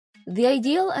The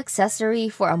ideal accessory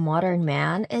for a modern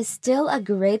man is still a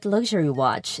great luxury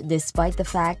watch, despite the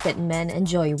fact that men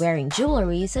enjoy wearing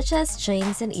jewelry such as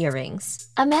chains and earrings.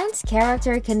 A man's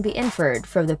character can be inferred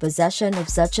from the possession of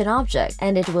such an object,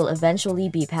 and it will eventually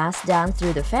be passed down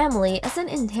through the family as an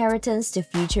inheritance to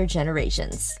future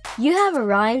generations. You have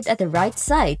arrived at the right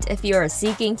site if you are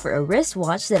seeking for a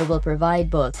wristwatch that will provide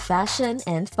both fashion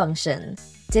and function.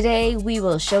 Today, we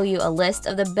will show you a list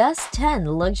of the best 10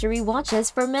 luxury watches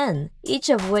for men, each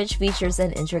of which features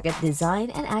an intricate design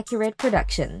and accurate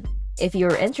production. If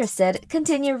you're interested,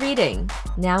 continue reading.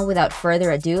 Now, without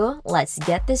further ado, let's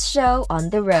get this show on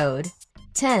the road.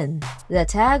 10. The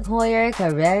Tag Heuer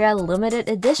Carrera Limited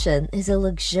Edition is a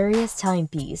luxurious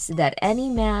timepiece that any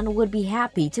man would be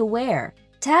happy to wear.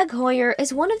 Tag Heuer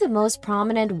is one of the most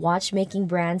prominent watchmaking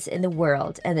brands in the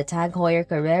world, and the Tag Heuer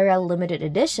Carrera Limited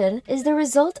Edition is the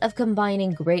result of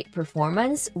combining great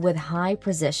performance with high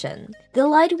precision. The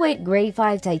lightweight Grade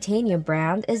 5 titanium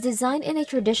brand is designed in a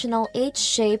traditional H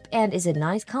shape and is a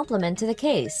nice complement to the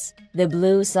case. The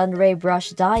blue sunray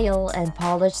brush dial and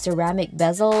polished ceramic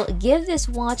bezel give this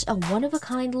watch a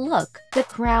one-of-a-kind look. The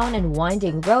crown and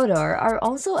winding rotor are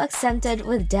also accented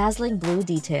with dazzling blue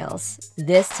details.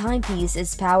 This timepiece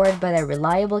is powered by the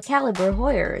reliable caliber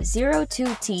Heuer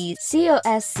 02T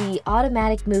COSC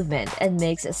automatic movement and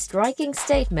makes a striking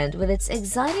statement with its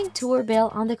exciting tour bell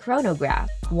on the chronograph.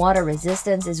 Water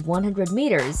resistance is 100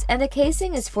 meters and the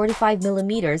casing is 45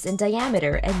 millimeters in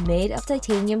diameter and made of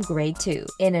titanium grade 2.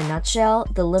 In a nutshell,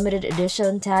 the limited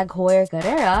edition Tag Heuer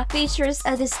Carrera features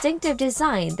a distinctive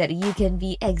design that you can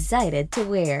be excited to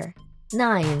wear.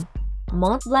 9.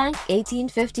 Montblanc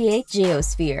 1858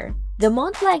 Geosphere. The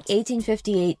Montblanc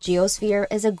 1858 Geosphere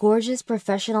is a gorgeous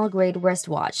professional-grade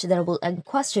wristwatch that will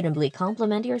unquestionably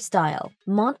complement your style.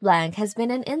 Montblanc has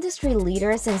been an industry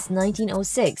leader since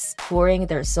 1906, pouring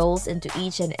their souls into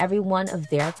each and every one of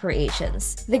their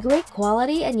creations. The great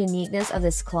quality and uniqueness of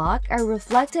this clock are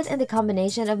reflected in the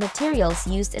combination of materials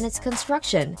used in its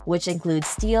construction, which include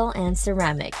steel and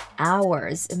ceramic.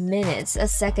 Hours, minutes, a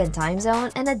second time zone,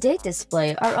 and a date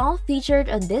display are all featured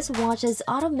on this watch's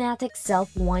automatic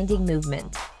self-winding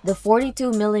movement. The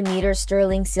 42mm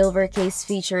sterling silver case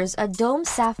features a domed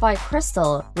sapphire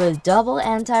crystal with double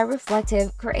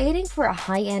anti-reflective, creating for a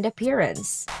high-end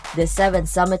appearance. The 7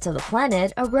 summits of the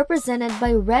planet are represented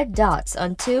by red dots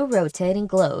on 2 rotating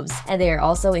globes, and they are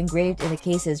also engraved in the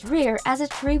case's rear as a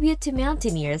tribute to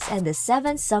mountaineers and the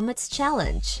 7 Summits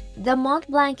Challenge. The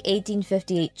Montblanc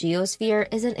 1858 Geosphere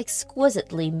is an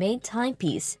exquisitely made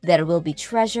timepiece that will be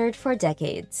treasured for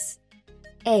decades.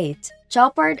 8.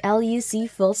 Chopard LUC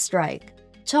Full Strike.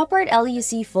 Chopard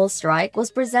LUC Full Strike was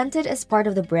presented as part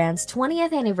of the brand's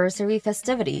 20th anniversary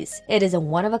festivities. It is a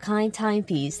one-of-a-kind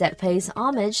timepiece that pays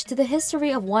homage to the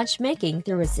history of watchmaking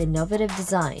through its innovative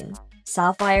design.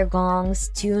 Sapphire gongs,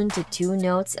 tuned to 2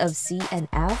 notes of C and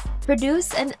F,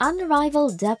 produce an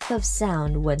unrivaled depth of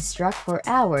sound when struck for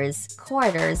hours,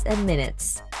 quarters, and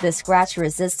minutes. The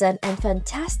scratch-resistant and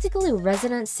fantastically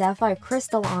resonant sapphire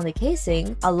crystal on the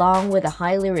casing, along with a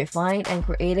highly refined and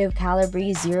creative Calibre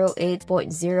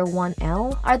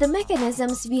 08.01L, are the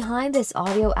mechanisms behind this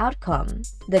audio outcome.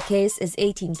 The case is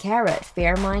 18-karat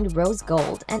Fairmined rose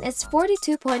gold and is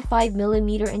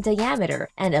 42.5mm in diameter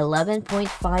and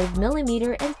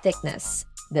 11.5mm in thickness.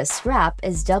 The strap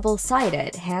is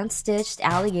double-sided, hand-stitched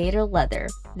alligator leather.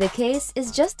 The case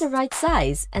is just the right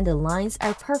size, and the lines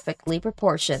are perfectly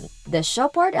proportioned. The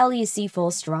Chopard LUC Full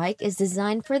Strike is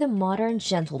designed for the modern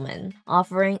gentleman,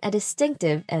 offering a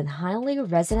distinctive and highly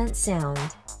resonant sound.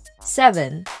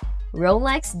 7.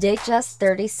 Rolex Datejust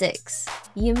 36.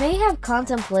 You may have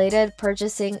contemplated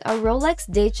purchasing a Rolex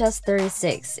Datejust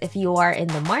 36 if you are in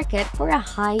the market for a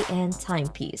high-end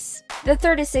timepiece. The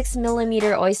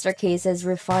 36mm oyster case's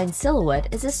refined silhouette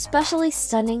is especially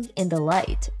stunning in the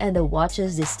light, and the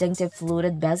watch's distinctive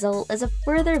fluted bezel is a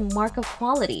further mark of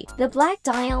quality. The black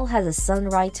dial has a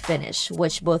sunlight finish,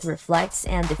 which both reflects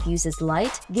and diffuses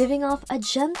light, giving off a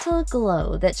gentle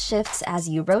glow that shifts as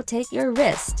you rotate your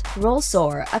wrist.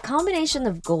 Rollsor, a combination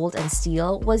of gold and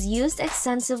steel, was used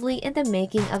extensively in the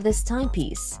making of this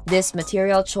timepiece. This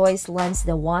material choice lends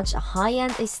the watch a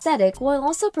high-end aesthetic while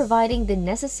also providing the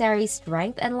necessary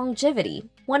strength and longevity.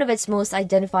 One of its most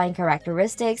identifying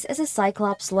characteristics is a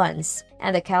Cyclops lens,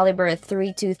 and the caliber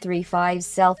 3235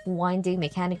 self-winding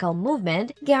mechanical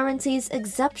movement guarantees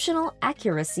exceptional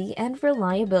accuracy and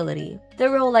reliability. The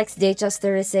Rolex Datejust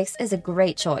 36 is a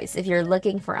great choice if you're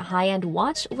looking for a high-end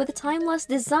watch with a timeless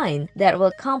design that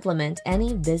will complement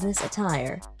any business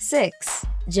attire. 6.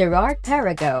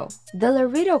 Girard-Perregaux. The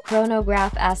Laredo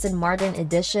Chronograph Aston Martin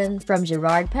edition from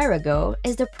Girard-Perregaux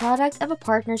is the product of a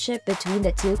partnership between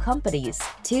the two companies,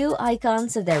 two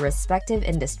icons of their respective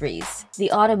industries.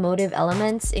 The automotive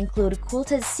elements include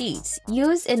quilted seats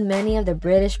used in many of the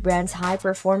British brand's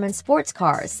high-performance sports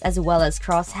cars, as well as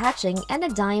cross-hatching and a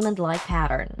diamond-like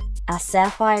pattern. A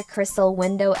sapphire crystal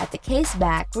window at the case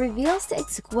back reveals the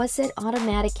exquisite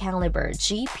automatic caliber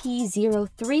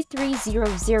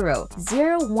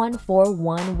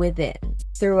GP033000141 within.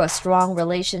 Through a strong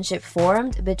relationship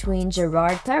formed between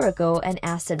Girard-Perregaux and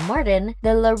Aston Martin,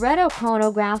 the Laredo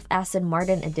Chronograph Aston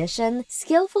Martin edition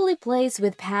skillfully plays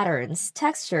with patterns,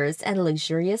 textures, and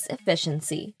luxurious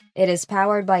efficiency. It is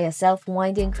powered by a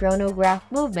self-winding chronograph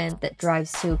movement that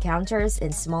drives two counters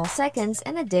in small seconds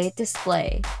and a date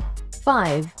display.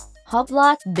 5.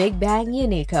 Hublot Big Bang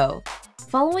Unico.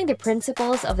 Following the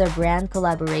principles of their brand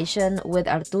collaboration with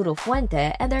Arturo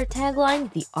Fuente and their tagline,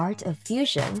 The Art of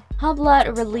Fusion,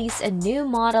 Hublot released a new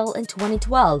model in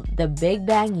 2012, the Big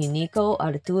Bang Unico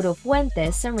Arturo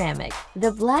Fuente ceramic.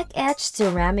 The black-etched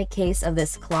ceramic case of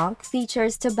this clock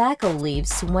features tobacco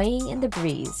leaves swaying in the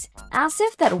breeze. As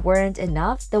if that weren't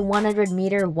enough, the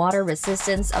 100-meter water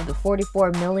resistance of the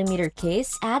 44mm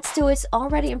case adds to its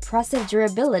already impressive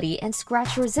durability and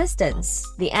scratch resistance.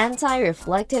 The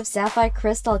anti-reflective sapphire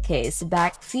crystal case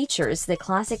back features the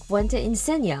classic Fuente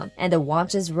insignia, and the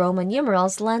watch's Roman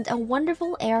numerals lend a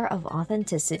wonderful air of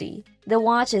authenticity. The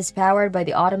watch is powered by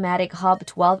the automatic Hub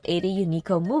 1280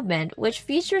 Unico movement, which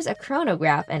features a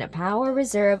chronograph and a power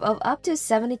reserve of up to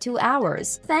 72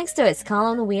 hours, thanks to its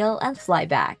column wheel and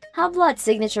flyback. Hublot's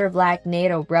signature black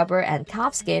NATO rubber and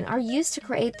calfskin are used to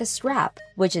create the strap,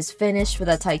 which is finished with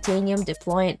a titanium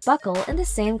deployant buckle in the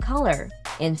same color.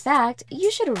 In fact,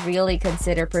 you should really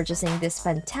consider purchasing this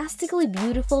fantastically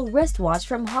beautiful wristwatch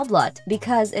from Hublot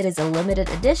because it is a limited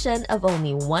edition of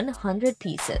only 100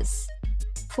 pieces.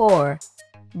 4.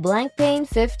 Blancpain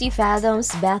 50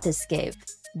 Fathoms Bath Escape.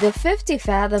 The 50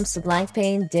 Fathoms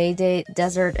Blancpain Day-Day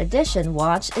Desert Edition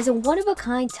watch is a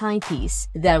one-of-a-kind timepiece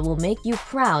that will make you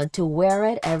proud to wear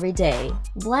it every day.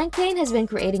 Blancpain has been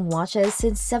creating watches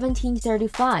since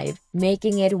 1735,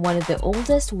 making it one of the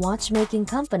oldest watchmaking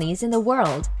companies in the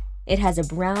world. It has a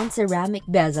brown ceramic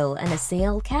bezel and a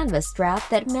sail canvas strap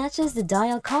that matches the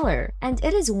dial color, and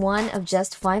it is one of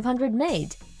just 500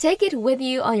 made. Take it with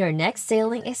you on your next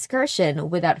sailing excursion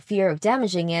without fear of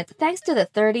damaging it thanks to the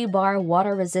 30-bar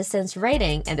water resistance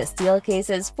rating and the steel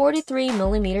case's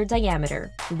 43mm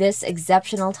diameter. This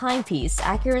exceptional timepiece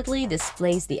accurately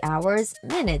displays the hours,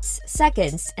 minutes,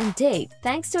 seconds, and date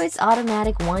thanks to its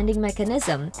automatic winding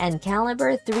mechanism and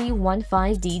caliber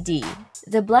 315DD.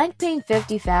 The Blancpain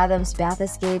 50 Fathoms Bath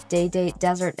Escape Day-Day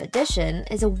Desert Edition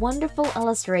is a wonderful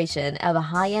illustration of a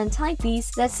high-end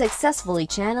timepiece that successfully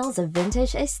channels a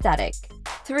vintage aesthetic.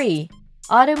 3.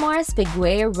 Audemars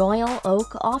Piguet Royal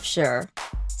Oak Offshore.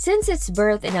 Since its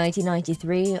birth in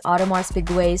 1993, Audemars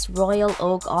Piguet's Royal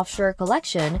Oak Offshore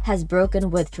collection has broken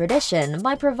with tradition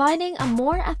by providing a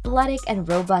more athletic and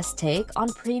robust take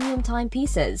on premium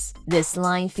timepieces. This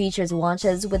line features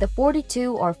watches with a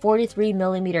 42 or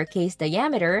 43mm case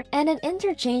diameter and an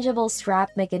interchangeable strap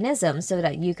mechanism so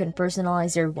that you can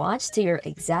personalize your watch to your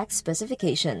exact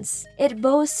specifications. It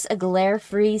boasts a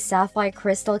glare-free sapphire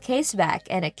crystal caseback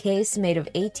and a case made of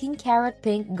 18-karat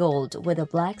pink gold with a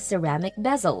black ceramic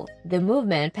bezel. The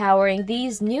movement powering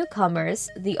these newcomers,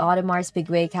 the Audemars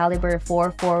Piguet caliber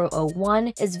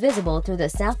 4401, is visible through the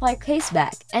sapphire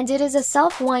caseback, and it is a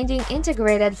self-winding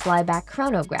integrated flyback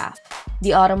chronograph.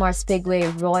 The Audemars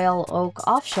Piguet Royal Oak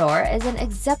Offshore is an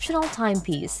exceptional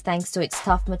timepiece thanks to its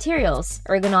tough materials,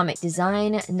 ergonomic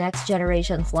design,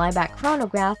 next-generation flyback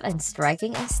chronograph, and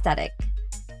striking aesthetic.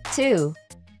 2.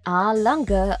 A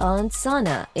Lange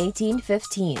Söhne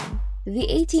 1815. The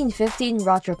 1815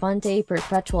 Rattrapante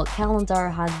Perpetual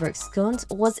Calendar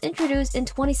Handwerkskunst was introduced in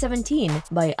 2017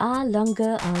 by A.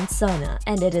 Lange Söhne,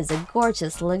 and it is a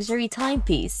gorgeous luxury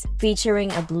timepiece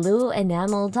featuring a blue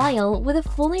enamel dial with a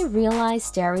fully realized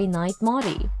Starry Night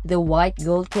Modi. The white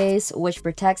gold case, which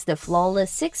protects the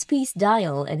flawless 6-piece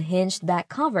dial and hinged back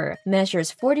cover,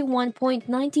 measures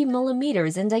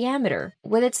 41.90mm in diameter.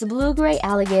 With its blue-gray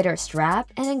alligator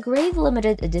strap and engraved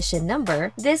limited edition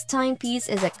number, this timepiece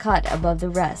is a cut above the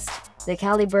rest. The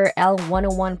caliber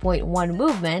L101.1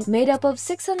 movement, made up of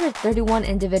 631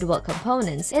 individual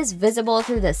components, is visible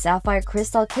through the sapphire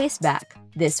crystal caseback.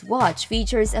 This watch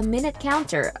features a minute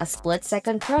counter, a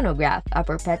split-second chronograph, a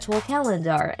perpetual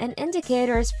calendar, and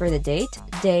indicators for the date,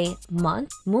 day,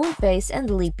 month, moon phase, and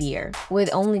leap year.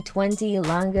 With only 20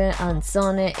 Lange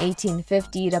Söhne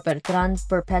 1850 Repertrans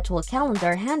perpetual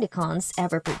calendar handicons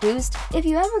ever produced, if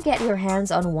you ever get your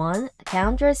hands on one,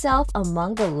 count yourself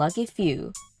among the lucky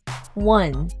few.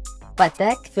 1.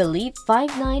 Patek Philippe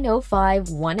 5905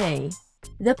 1A.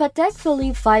 The Patek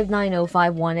Philippe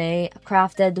 5905 1A,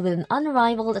 crafted with an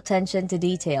unrivaled attention to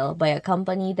detail by a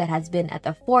company that has been at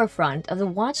the forefront of the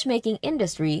watchmaking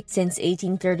industry since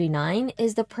 1839,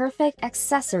 is the perfect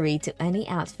accessory to any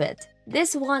outfit.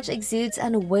 This watch exudes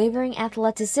unwavering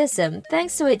athleticism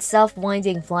thanks to its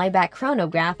self-winding flyback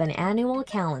chronograph and annual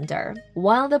calendar,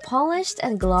 while the polished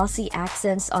and glossy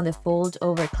accents on the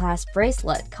fold-over clasp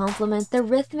bracelet complement the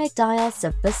rhythmic dial's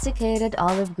sophisticated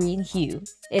olive green hue.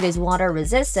 It is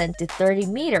water-resistant to 30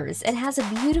 meters and has a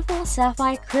beautiful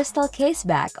sapphire crystal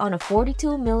caseback on a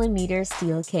 42mm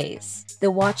steel case. The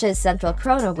watch's central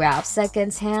chronograph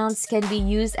seconds hands can be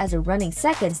used as a running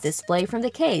seconds display from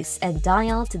the case and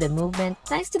dial to the movement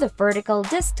thanks to the vertical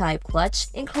disc-type clutch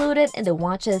included in the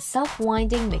watch's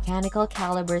self-winding mechanical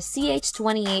caliber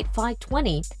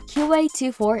CH28520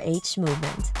 QA24H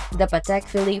movement. The Patek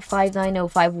Philippe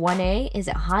 5905 1A is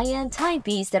a high-end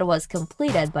timepiece that was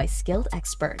completed by skilled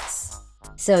experts.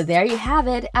 So there you have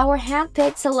it, our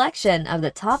hand-picked selection of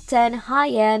the top 10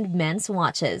 high-end men's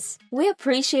watches. We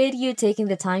appreciate you taking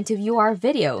the time to view our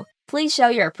video. Please show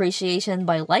your appreciation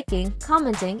by liking,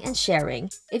 commenting, and sharing.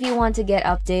 If you want to get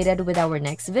updated with our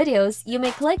next videos, you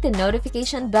may click the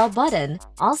notification bell button.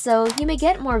 Also, you may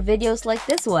get more videos like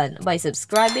this one by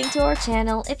subscribing to our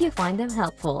channel if you find them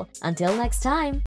helpful. Until next time!